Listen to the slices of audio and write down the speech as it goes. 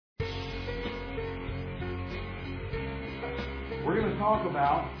We're going to talk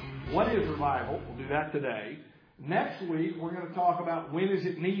about what is revival. We'll do that today. Next week, we're going to talk about when is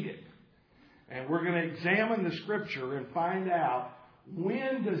it needed. And we're going to examine the Scripture and find out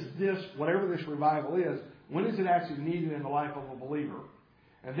when does this, whatever this revival is, when is it actually needed in the life of a believer.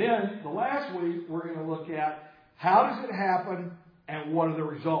 And then the last week, we're going to look at how does it happen and what are the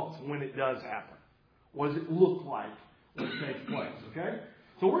results when it does happen. What does it look like when it takes place, okay?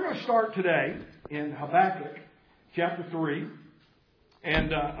 So we're going to start today in Habakkuk chapter 3.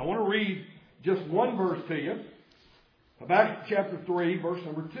 And I want to read just one verse to you. Habakkuk chapter 3, verse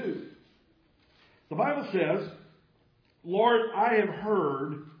number 2. The Bible says, Lord, I have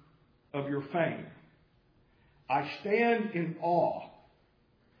heard of your fame. I stand in awe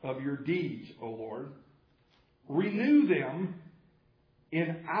of your deeds, O Lord. Renew them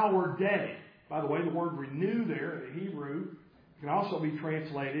in our day. By the way, the word renew there in the Hebrew can also be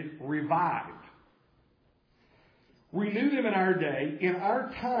translated revived. Renew them in our day. In our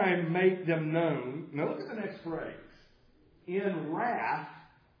time, make them known. Now look at the next phrase. In wrath,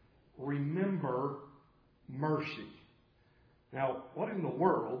 remember mercy. Now, what in the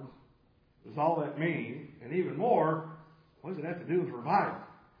world does all that mean? And even more, what does it have to do with revival?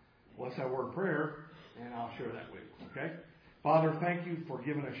 Well, let's have a word of prayer, and I'll share that with you. Okay? Father, thank you for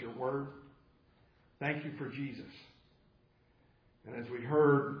giving us your word. Thank you for Jesus. And as we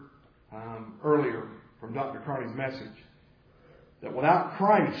heard earlier from Dr. Carney's message, that without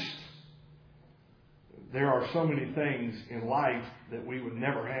Christ, there are so many things in life that we would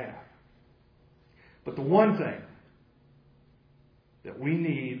never have. But the one thing that we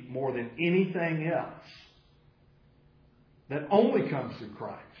need more than anything else that only comes through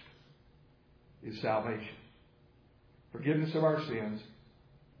Christ is salvation. Forgiveness of our sins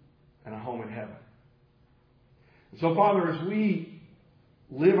and a home in heaven. And so, Father, as we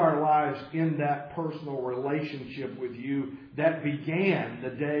live our lives in that personal relationship with you that began the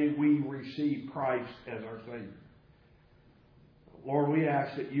day we received Christ as our Savior, Lord, we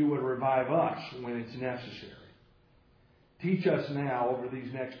ask that you would revive us when it's necessary. Teach us now over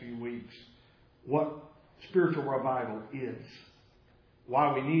these next few weeks what spiritual revival is,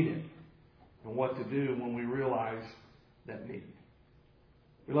 why we need it, and what to do when we realize that need.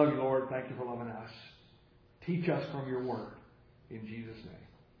 We love you, Lord. Thank you for loving us. Teach us from your word. In Jesus' name.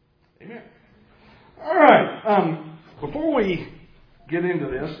 Amen. All right. Before we get into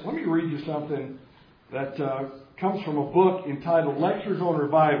this, let me read you something that comes from a book entitled Lectures on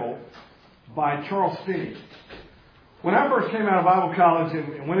Revival by Charles Finney. When I first came out of Bible college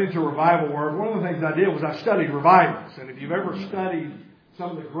and went into revival work, one of the things I did was I studied revivals. And if you've ever studied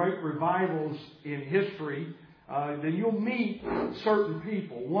some of the great revivals in history, then you'll meet certain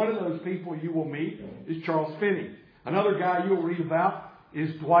people. One of those people you will meet is Charles Finney. Another guy you'll read about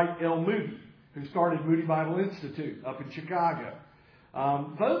is Dwight L. Moody, who started Moody Bible Institute up in Chicago.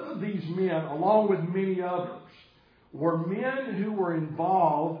 Both of these men, along with many others, were men who were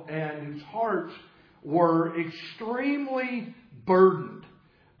involved and whose hearts were extremely burdened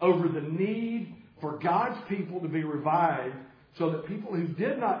over the need for God's people to be revived so that people who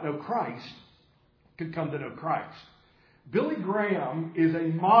did not know Christ could come to know Christ. Billy Graham is a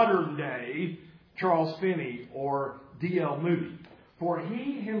modern day Charles Finney or D.L. Moody, for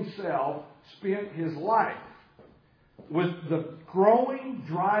he himself spent his life with the growing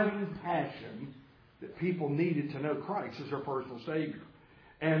driving passion that people needed to know Christ as their personal Savior.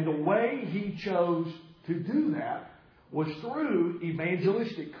 And the way he chose to do that was through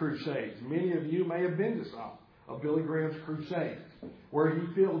evangelistic crusades. Many of you may have been to some of Billy Graham's crusades, where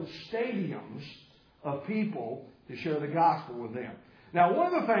he filled stadiums of people to share the gospel with them. Now,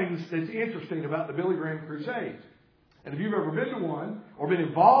 one of the things that's interesting about the Billy Graham crusades, and if you've ever been to one or been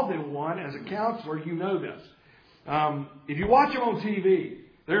involved in one as a counselor, you know this. If you watch them on TV,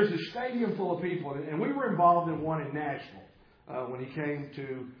 there's a stadium full of people, and we were involved in one in Nashville when he came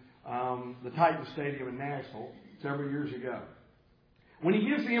to the Titan Stadium in Nashville several years ago. When he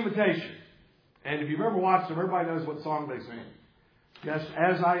gives the invitation, and if you've ever watched them, everybody knows what song they sing. Yes,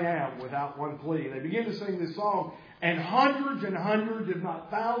 As I Am, Without One Plea. They begin to sing this song, and hundreds, if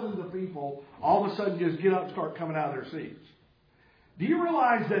not thousands of people all of a sudden just get up and start coming out of their seats. Do you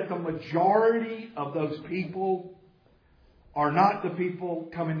realize that the majority of those people are not the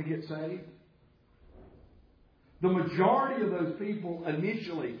people coming to get saved? The majority of those people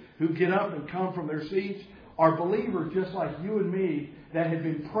initially who get up and come from their seats are believers just like you and me that had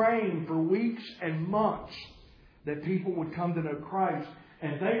been praying for weeks and months that people would come to know Christ.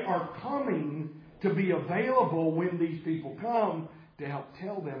 And they are coming to be available when these people come to help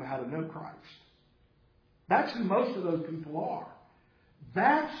tell them how to know Christ. That's who most of those people are.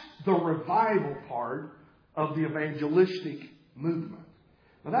 That's the revival part of the evangelistic movement.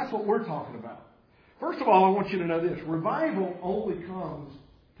 Now that's what we're talking about. First of all, I want you to know this. Revival only comes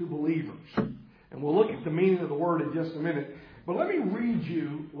to believers. And we'll look at the meaning of the word in just a minute. But let me read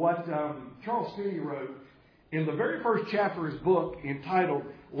you what Charles Finney wrote in the very first chapter of his book entitled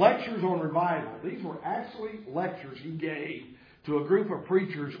Lectures on Revival. These were actually lectures he gave to a group of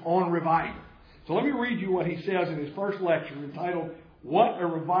preachers on revival. So let me read you what he says in his first lecture entitled What a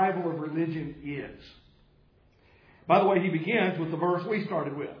Revival of Religion Is. By the way, he begins with the verse we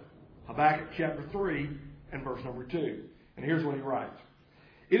started with, Habakkuk chapter 3 and verse number 2. And here's what he writes.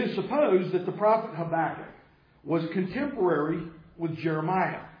 It is supposed that the prophet Habakkuk was contemporary with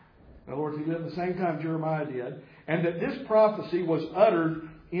Jeremiah. In other words, he lived at the same time Jeremiah did. And that this prophecy was uttered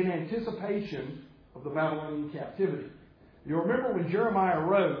in anticipation of the Babylonian captivity. You'll remember when Jeremiah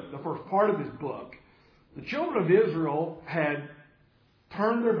wrote the first part of his book, the children of Israel had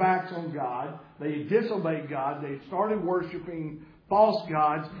turned their backs on God. They had disobeyed God. They had started worshiping false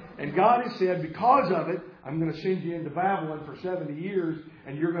gods. And God has said, because of it, I'm going to send you into Babylon for 70 years,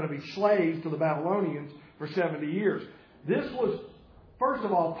 and you're going to be slaves to the Babylonians for 70 years. This was, first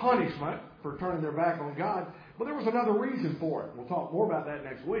of all, punishment for turning their back on God. But there was another reason for it. We'll talk more about that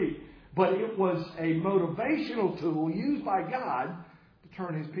next week. But it was a motivational tool used by God to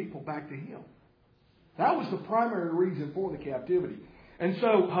turn His people back to Him. That was the primary reason for the captivity. And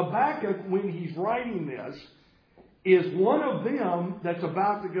so Habakkuk, when he's writing this, is one of them that's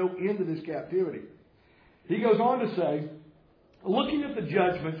about to go into this captivity. He goes on to say, looking at the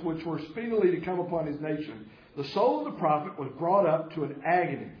judgments which were speedily to come upon his nation, the soul of the prophet was brought up to an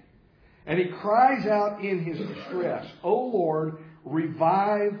agony. And he cries out in his distress, O Lord,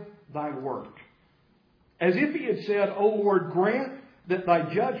 revive thy work. As if he had said, O Lord, grant that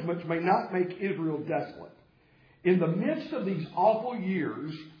thy judgments may not make Israel desolate. In the midst of these awful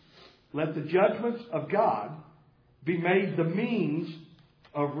years, let the judgments of God be made the means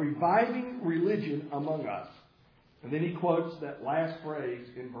of reviving religion among us. And then he quotes that last phrase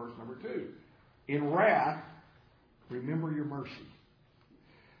in verse number 2. In wrath, remember your mercy.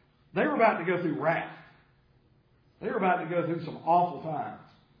 They were about to go through wrath. They were about to go through some awful times.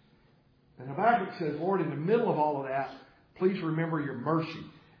 And Habakkuk says, Lord, in the middle of all of that, please remember your mercy.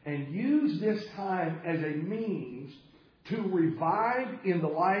 And use this time as a means to revive in the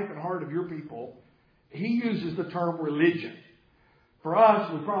life and heart of your people. He uses the term religion. For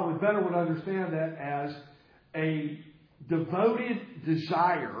us, we probably better would understand that as a devoted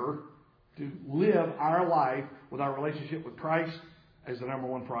desire to live our life with our relationship with Christ as the number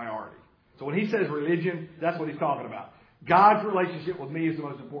one priority. So when he says religion, that's what he's talking about. God's relationship with me is the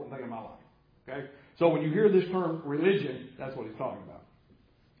most important thing in my life. Okay? So when you hear this term religion, that's what he's talking about.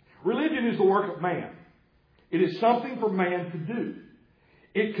 Religion is the work of man. It is something for man to do.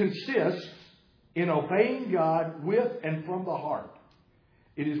 It consists in obeying God with and from the heart.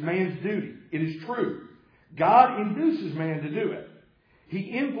 It is man's duty. It is true. God induces man to do it. He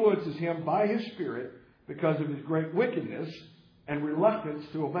influences him by His Spirit because of his great wickedness and reluctance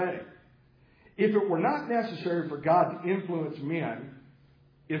to obey. If it were not necessary for God to influence men,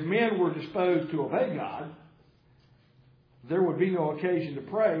 if men were disposed to obey God, there would be no occasion to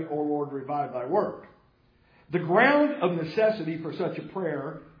pray, O Lord, revive thy work. The ground of necessity for such a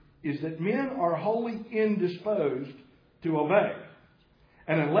prayer is that men are wholly indisposed to obey.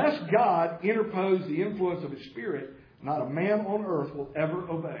 And unless God interpose the influence of His Spirit, not a man on earth will ever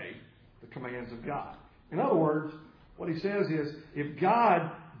obey the commands of God. In other words, what he says is, if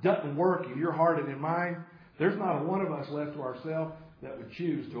God doesn't work in your heart and in mine, there's not a one of us left to ourselves that would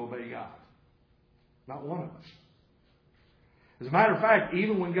choose to obey God. Not one of us. As a matter of fact,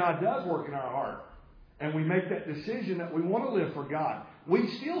 even when God does work in our heart, and we make that decision that we want to live for God, we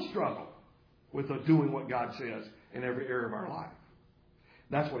still struggle with doing what God says in every area of our life.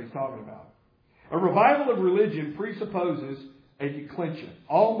 That's what he's talking about. A revival of religion presupposes a declension.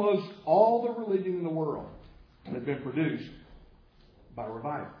 Almost all the religion in the world has been produced by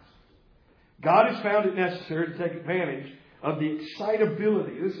revivals. God has found it necessary to take advantage of the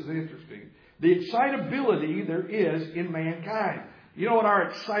excitability. This is interesting. The excitability there is in mankind. You know what our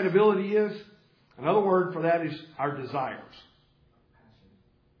excitability is? Another word for that is our desires.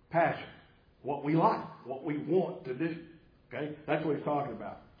 Passion. What we like. What we want to do. Okay? That's what he's talking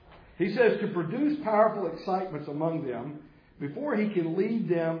about. He says to produce powerful excitements among them before he can lead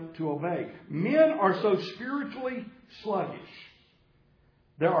them to obey. Men are so spiritually sluggish.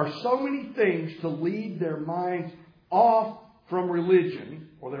 There are so many things to lead their minds off from religion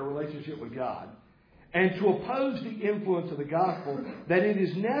or their relationship with God and to oppose the influence of the gospel that it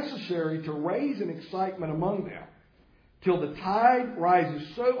is necessary to raise an excitement among them till the tide rises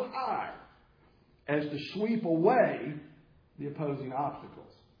so high as to sweep away the opposing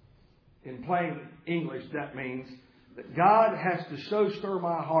obstacles. In plain English, that means that God has to so stir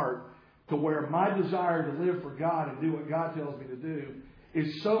my heart to where my desire to live for God and do what God tells me to do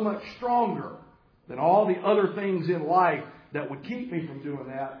is so much stronger than all the other things in life that would keep me from doing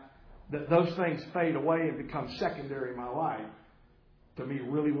that those things fade away and become secondary in my life to me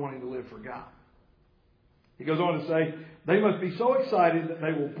really wanting to live for God. He goes on to say, they must be so excited that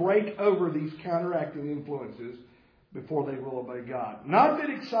they will break over these counteracting influences before they will obey God. Not that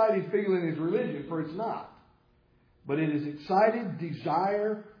excited feeling is religion, for it's not. But it is excited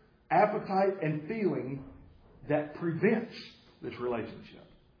desire, appetite, and feeling that prevents this relationship.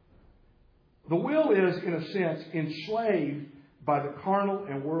 The will is, in a sense, enslaved by the carnal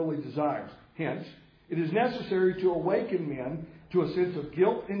and worldly desires. Hence, it is necessary to awaken men to a sense of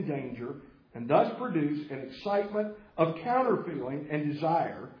guilt and danger, and thus produce an excitement of counter-feeling and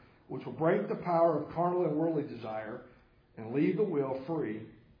desire, which will break the power of carnal and worldly desire and leave the will free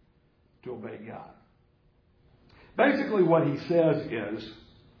to obey God. Basically what he says is,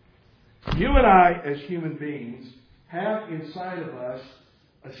 you and I as human beings have inside of us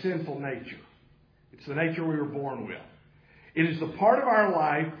a sinful nature. It's the nature we were born with. It is the part of our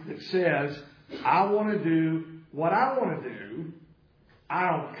life that says, I want to do what I want to do. I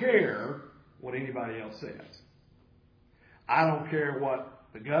don't care what anybody else says. I don't care what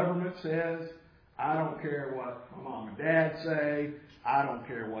the government says. I don't care what my mom and dad say. I don't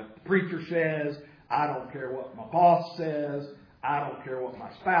care what the preacher says. I don't care what my boss says. I don't care what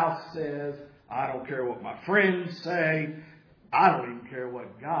my spouse says. I don't care what my friends say. I don't even care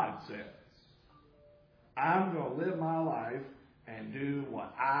what God says. I'm going to live my life and do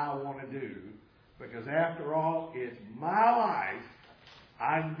what I want to do, because after all, it's my life.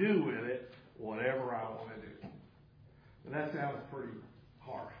 I can do with it whatever I want to do. And that sounds pretty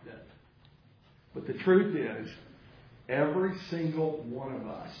harsh, doesn't it? But the truth is, every single one of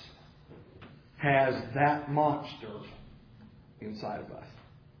us has that monster inside of us.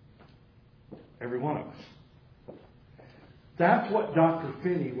 Every one of us. That's what Dr.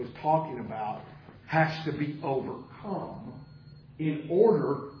 Finney was talking about has to be overcome in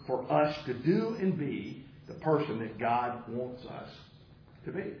order for us to do and be the person that God wants us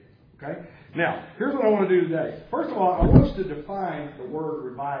to be. Okay? Now, here's what I want to do today. First of all, I want us to define the word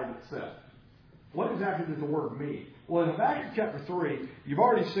revive itself. What exactly does the word mean? Well, in Habakkuk chapter 3, you've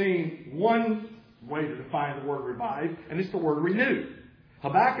already seen one way to define the word revive, and it's the word renew.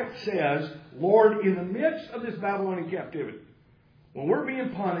 Habakkuk says, Lord, in the midst of this Babylonian captivity, when we're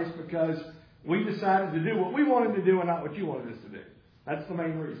being punished because we decided to do what we wanted to do and not what you wanted us to do. That's the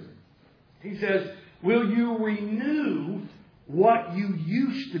main reason. He says, will you renew what you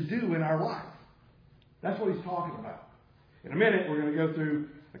used to do in our life? That's what he's talking about. In a minute, we're going to go through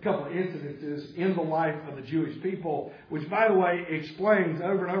a couple of incidences in the life of the Jewish people, which, by the way, explains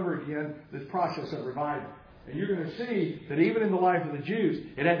over and over again this process of revival. And you're going to see that even in the life of the Jews,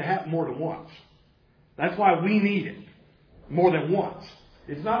 it had to happen more than once. That's why we need it more than once.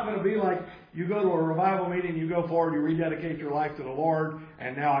 It's not going to be like you go to a revival meeting, you go forward, you rededicate your life to the Lord,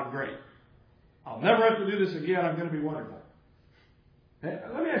 and now I'm great. I'll never have to do this again. I'm going to be wonderful.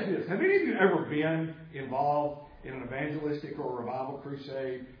 Let me ask you this. Have any of you ever been involved in an evangelistic or revival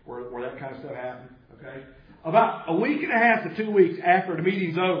crusade where that kind of stuff happened? Okay. About a week and a half to 2 weeks after the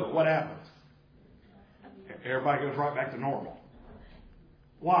meeting's over, what happens? Everybody goes right back to normal.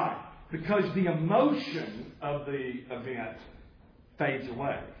 Why? Because the emotion of the event fades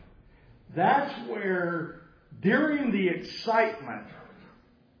away. That's where, during the excitement,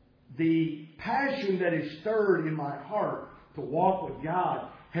 the passion that is stirred in my heart to walk with God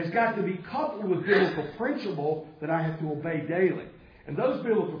has got to be coupled with biblical principle that I have to obey daily. And those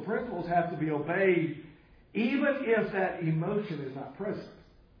biblical principles have to be obeyed even if that emotion is not present.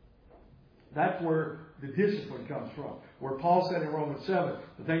 That's where the discipline comes from. Where Paul said in Romans 7,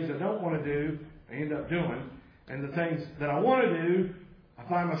 the things I don't want to do, I end up doing. And the things that I want to do, I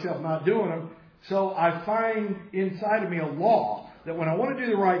find myself not doing them. So I find inside of me a law that when I want to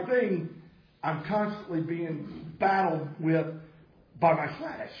do the right thing, I'm constantly being battled with by my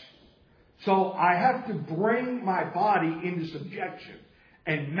flesh. So I have to bring my body into subjection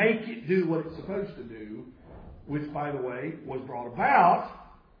and make it do what it's supposed to do, which, by the way, was brought about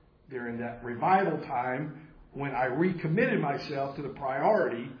during that revival time when I recommitted myself to the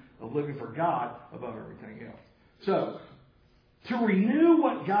priority of living for God above everything else. So, to renew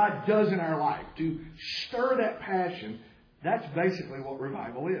what God does in our life, to stir that passion, that's basically what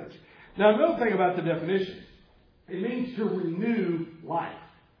revival is. Now, another thing about the definition, it means to renew life.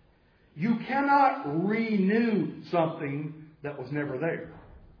 You cannot renew something that was never there.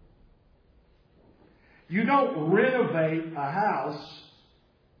 You don't renovate a house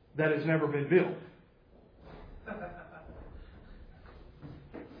that has never been built.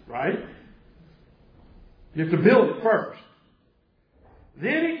 Right? You have to build it first.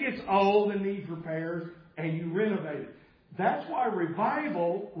 Then it gets old and needs repairs, and you renovate it. That's why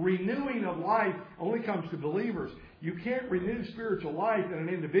revival, renewing of life, only comes to believers. You can't renew spiritual life in an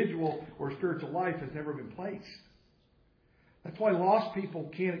individual where spiritual life has never been placed. That's why lost people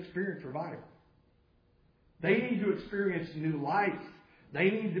can't experience revival. They need to experience new life. They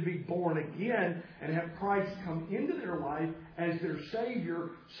need to be born again and have Christ come into their life as their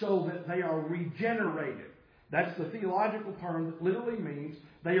Savior so that they are regenerated. That's the theological term that literally means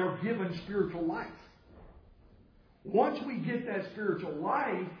they are given spiritual life. Once we get that spiritual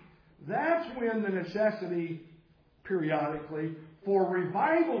life, that's when the necessity, periodically, for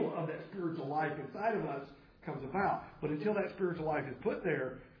revival of that spiritual life inside of us comes about. But until that spiritual life is put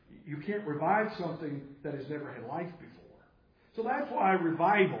there, you can't revive something that has never had life before. So that's why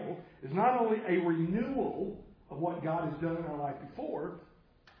revival is not only a renewal of what God has done in our life before,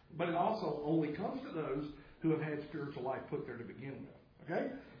 but it also only comes to those who have had spiritual life put there to begin with. Okay?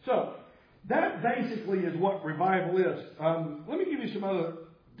 So, that basically is what revival is. Let me give you some other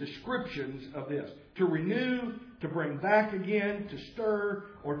descriptions of this. To renew, to bring back again, to stir,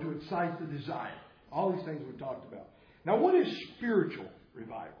 or to excite the desire. All these things we've talked about. Now, what is spiritual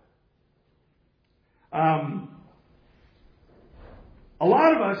revival? A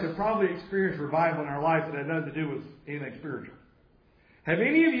lot of us have probably experienced revival in our life that had nothing to do with anything spiritual. Have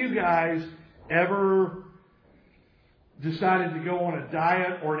any of you guys ever decided to go on a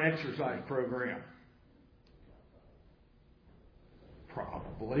diet or an exercise program?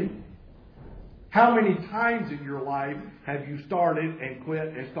 Probably. How many times in your life have you started and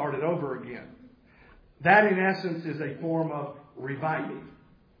quit and started over again? That, in essence, is a form of reviving.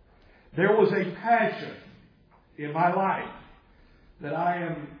 There was a passion in my life that I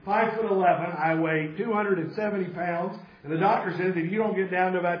am 5'11", I weigh 270 pounds, and the doctor says if you don't get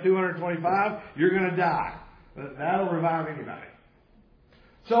down to about 225, you're going to die. That'll revive anybody.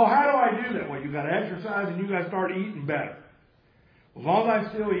 So how do I do that? Well, you've got to exercise and you've got to start eating better. As long as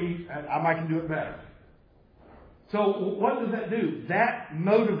I still eat, I can do it better. So what does that do? That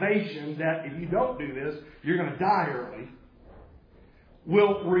motivation that if you don't do this, you're going to die early,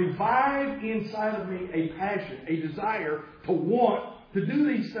 will revive inside of me a passion, a desire to want to do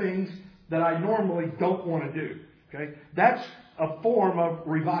these things that I normally don't want to do. Okay? That's a form of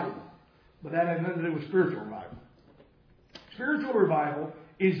revival. But that has nothing to do with spiritual revival. Spiritual revival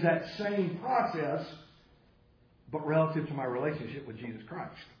is that same process, but relative to my relationship with Jesus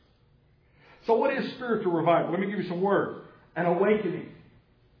Christ. So what is spiritual revival? Let me give you some words. An awakening.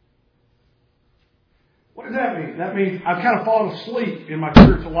 What does that mean? That means I've kind of fallen asleep in my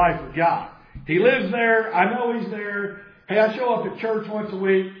spiritual life with God. He lives there. I know He's there. Hey, I show up at church once a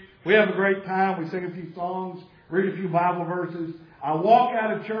week. We have a great time. We sing a few songs, read a few Bible verses. I walk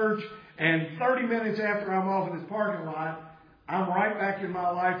out of church, and 30 minutes after I'm off in this parking lot, I'm right back in my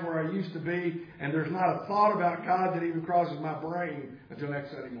life where I used to be, and there's not a thought about God that even crosses my brain until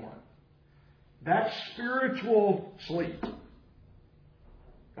next Sunday morning. That's spiritual sleep.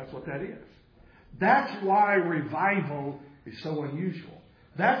 That's what that is. That's why revival is so unusual.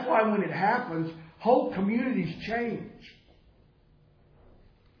 That's why when it happens, whole communities change.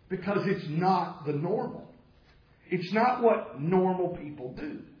 Because it's not the normal. It's not what normal people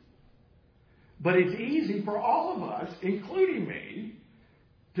do. But it's easy for all of us, including me,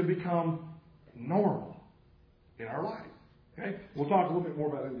 to become normal in our life. Okay? We'll talk a little bit more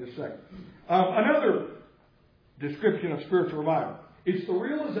about it in just a second. Another description of spiritual revival. It's the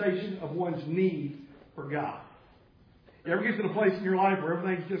realization of one's need for God. You ever get to the place in your life where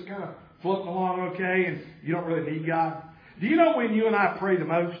everything's just kind of floating along okay and you don't really need God? Do you know when you and I pray the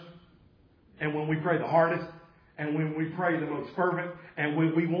most? And when we pray the hardest? And when we pray the most fervent? And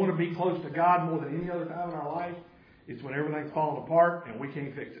when we want to be close to God more than any other time in our life? It's when everything's falling apart and we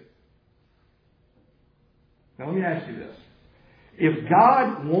can't fix it. Now let me ask you this. If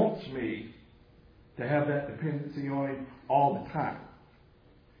God wants me to have that dependency on Him all the time,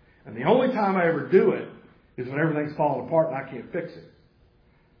 and the only time I ever do it is when everything's falling apart and I can't fix it,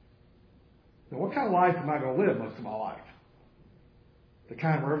 then what kind of life am I going to live most of my life? The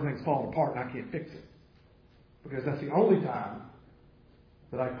kind where everything's falling apart and I can't fix it. Because that's the only time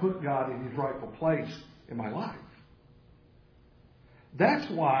that I put God in His rightful place in my life. That's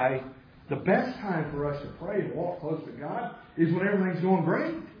why the best time for us to pray and walk close to God is when everything's going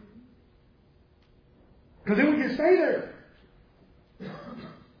great. Because then we can stay there.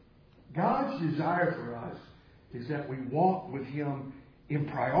 God's desire for us is that we walk with Him in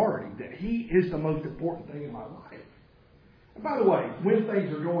priority, that He is the most important thing in my life. And by the way, when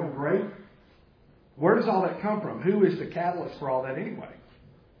things are going great, where does all that come from? Who is the catalyst for all that anyway?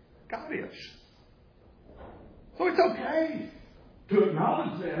 God is. So it's okay to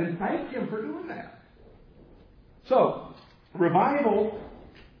acknowledge that and thank Him for doing that. So, revival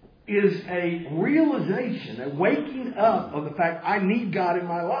is a realization, a waking up of the fact I need God in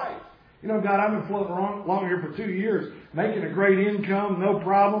my life. You know, God, I've been floating along here for 2 years, making a great income, no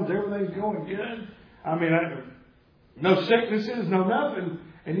problems, everything's going good. I mean, no sicknesses, no nothing.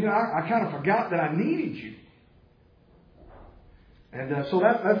 And, you know, I kind of forgot that I needed you. And so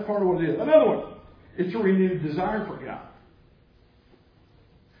that's part of what it is. Another one, it's a renewed desire for God.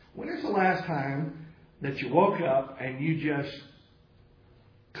 When is the last time that you woke up and you just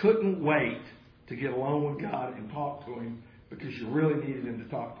couldn't wait to get alone with God and talk to Him because you really needed Him to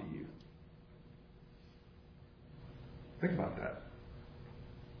talk to you? Think about that.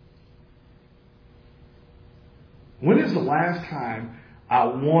 When is the last time I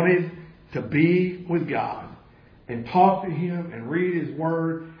wanted to be with God and talk to Him and read His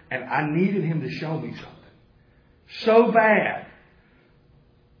Word, and I needed Him to show me something so bad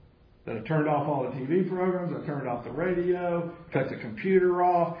that I turned off all the TV programs, I turned off the radio, cut the computer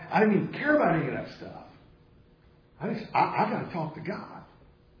off. I didn't even care about any of that stuff. I got to talk to God.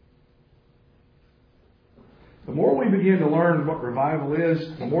 The more we begin to learn what revival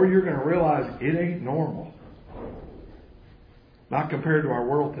is, the more you're going to realize it ain't normal. Not compared to our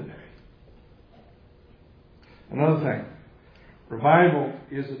world today. Another thing. Revival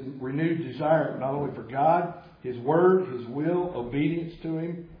is a renewed desire not only for God, His Word, His will, obedience to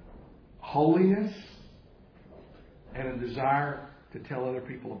Him, holiness, and a desire to tell other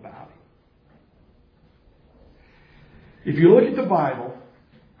people about Him. If you look at the Bible,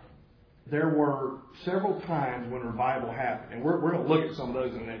 there were several times when revival happened. And we're going to look at some of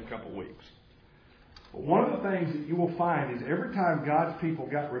those in the next couple of weeks. But one of the things that you will find is every time God's people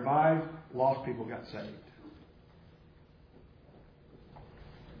got revived, lost people got saved.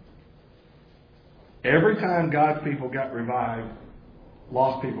 Every time God's people got revived,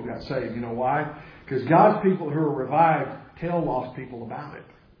 lost people got saved. You know why? Because God's people who are revived tell lost people about it.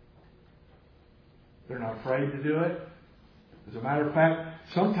 They're not afraid to do it. As a matter of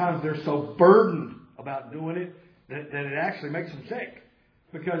fact, sometimes they're so burdened about doing it that it actually makes them sick.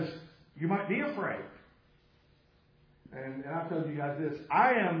 Because you might be afraid. And I've told you guys this.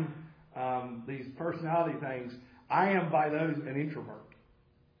 I am, these personality things, I am by those an introvert.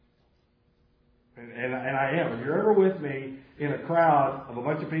 And I am. If you're ever with me in a crowd of a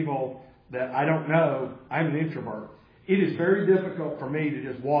bunch of people that I don't know, I'm an introvert. It is very difficult for me to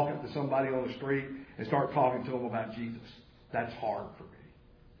just walk up to somebody on the street and start talking to them about Jesus. That's hard for me.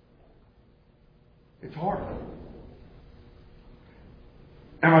 It's hard.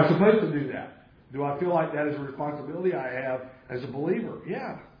 Am I supposed to do that? Do I feel like that is a responsibility I have as a believer?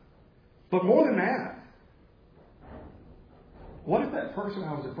 Yeah. But more than that, what if that person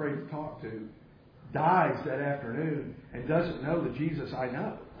I was afraid to talk to dies that afternoon and doesn't know the Jesus I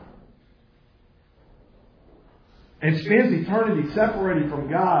know? And spends eternity separated from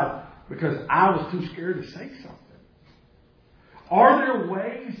God because I was too scared to say something. Are there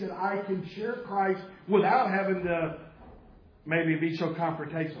ways that I can share Christ without having to maybe be so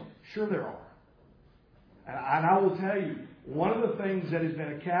confrontational? Sure there are. And I will tell you, one of the things that has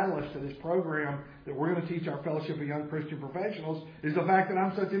been a catalyst to this program that we're going to teach our Fellowship of Young Christian Professionals is the fact that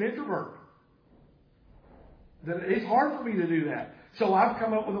I'm such an introvert. That it's hard for me to do that. So I've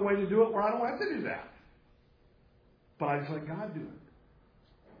come up with a way to do it where I don't have to do that. But I just let God do it.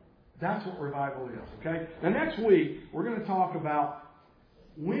 That's what revival is, okay? Now next week, we're going to talk about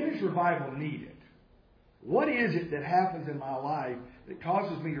when is revival needed? What is it that happens in my life that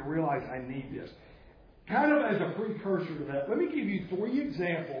causes me to realize I need this? Kind of as a precursor to that, let me give you 3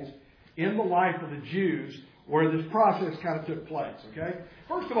 examples in the life of the Jews where this process kind of took place, okay?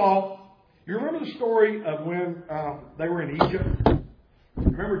 First of all, you remember the story of when they were in Egypt?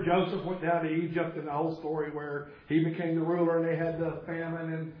 Remember Joseph went down to Egypt and the whole story where he became the ruler and they had the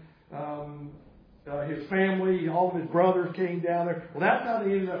famine and his family, all of his brothers came down there. Well, that's how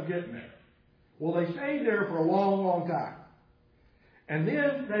they ended up getting there. Well, they stayed there for a long, long time. And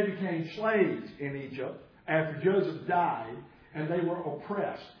then they became slaves in Egypt after Joseph died and they were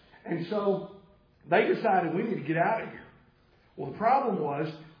oppressed. And so they decided we need to get out of here. Well, the problem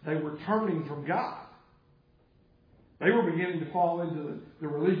was they were turning from God. They were beginning to fall into the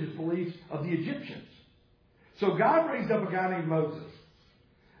religious beliefs of the Egyptians. So God raised up a guy named Moses.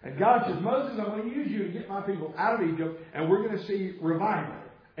 And God says, Moses, I'm going to use you to get my people out of Egypt, and we're going to see revival.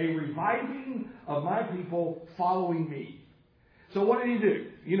 A reviving of my people following me. So what did he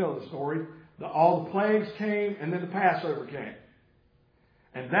do? You know the story. All the plagues came, and then the Passover came.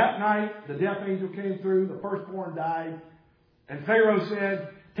 And that night, the death angel came through, the firstborn died, and Pharaoh said,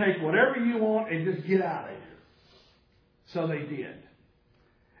 take whatever you want and just get out of here. So they did.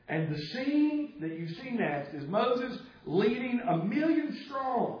 And the scene that you see next is Moses leading 1 million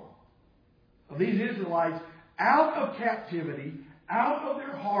strong of these Israelites out of captivity, out of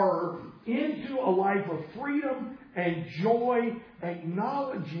their horror, into a life of freedom and joy,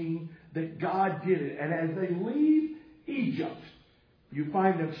 acknowledging that God did it. And as they leave Egypt, you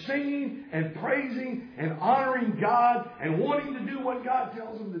find them singing and praising and honoring God and wanting to do what God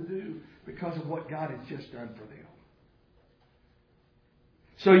tells them to do because of what God has just done for them.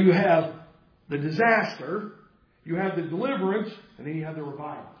 So you have the disaster, you have the deliverance, and then you have the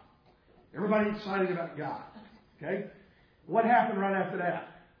revival. Everybody excited about God. Okay? What happened right after that?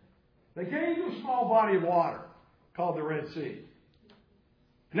 They came to a small body of water called the Red Sea.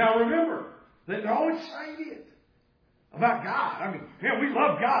 Now remember, that they're all excited about God. I mean, man, we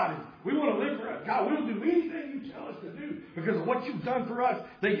love God and we want to live for God. We'll do anything you tell us to do because of what you've done for us.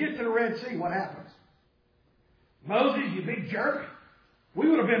 They get to the Red Sea. What happens? Moses, you big jerk. We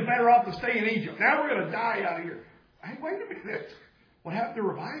would have been better off to stay in Egypt. Now we're going to die out of here. Hey, wait a minute. What happened to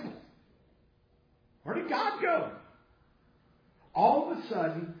revival? Where did God go? All of a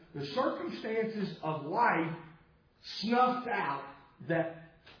sudden, the circumstances of life snuffed out that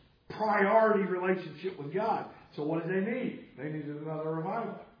priority relationship with God. So what did they need? They needed another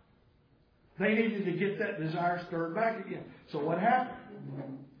revival. They needed to get that desire stirred back again. So what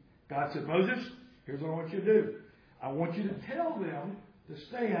happened? God said, Moses, here's what I want you to do. I want you to tell them to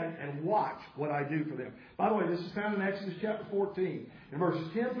stand and watch what I do for them. By the way, this is found in Exodus chapter 14. In verses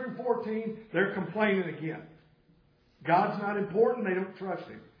 10 through 14, they're complaining again. God's not important. They don't trust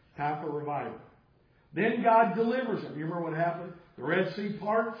Him. Time for revival. Then God delivers them. You remember what happened? The Red Sea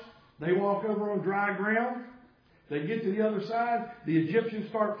parts. They walk over on dry ground. They get to the other side. The Egyptians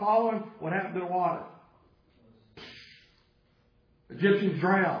start following. What happened to the water? Egyptians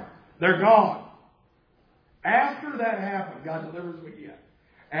drown. They're gone. After that happened, God delivers them again.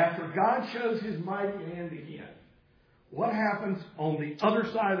 After God shows His mighty hand again, what happens on the other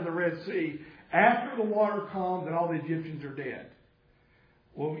side of the Red Sea after the water calms and all the Egyptians are dead?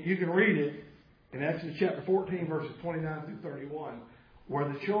 Well, you can read it in Exodus chapter 14, verses 29 through 31, where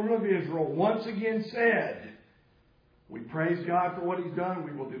the children of Israel once again said, we praise God for what He's done.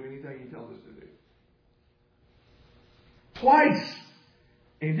 We will do anything He tells us to do. Twice,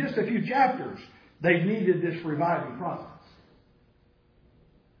 in just a few chapters, they needed this reviving process.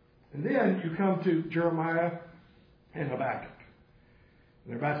 And then you come to Jeremiah and Habakkuk.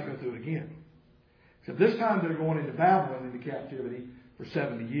 And they're about to go through it again. Except this time they're going into Babylon, into captivity, for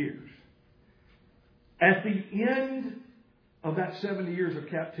 70 years. At the end of that 70 years of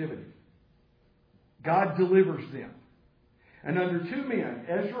captivity, God delivers them. And under two men,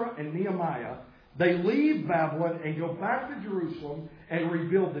 Ezra and Nehemiah, they leave Babylon and go back to Jerusalem and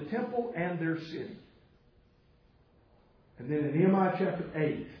rebuild the temple and their city. And then in Nehemiah chapter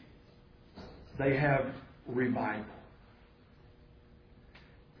 8, they have revival.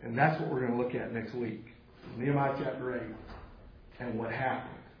 And that's what we're going to look at next week. Nehemiah chapter 8 and what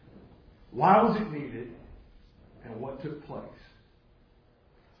happened. Why was it needed and what took place?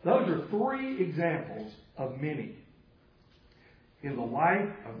 Those are three examples of many in the life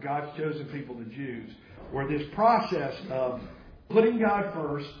of God's chosen people, the Jews, where this process of putting God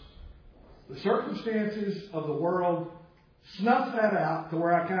first, the circumstances of the world snuff that out to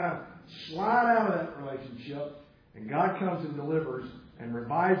where I kind of slide out of that relationship, and God comes and delivers and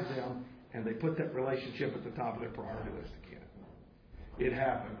revives them, and they put that relationship at the top of their priority list again. It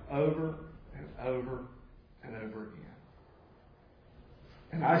happened over and over and over again.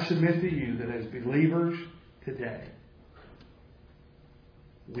 And I submit to you that as believers today,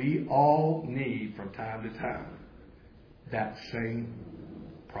 we all need from time to time that same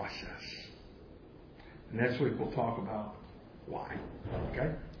process. And next week we'll talk about why.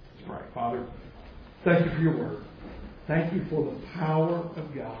 Okay? Let's pray. Father, thank you for your word. Thank you for the power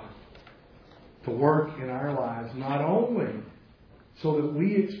of God to work in our lives, not only so that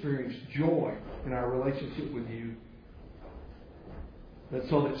we experience joy in our relationship with you, but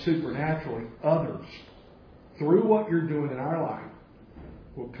so that supernaturally others, through what you're doing in our life,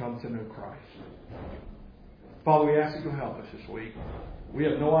 will come to know Christ. Father, we ask that you'll help us this week. We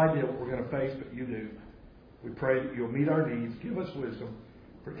have no idea what we're going to face, but you do. We pray that you'll meet our needs, give us wisdom,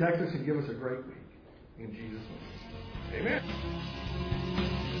 protect us, and give us a great week. In Jesus' name. Amen.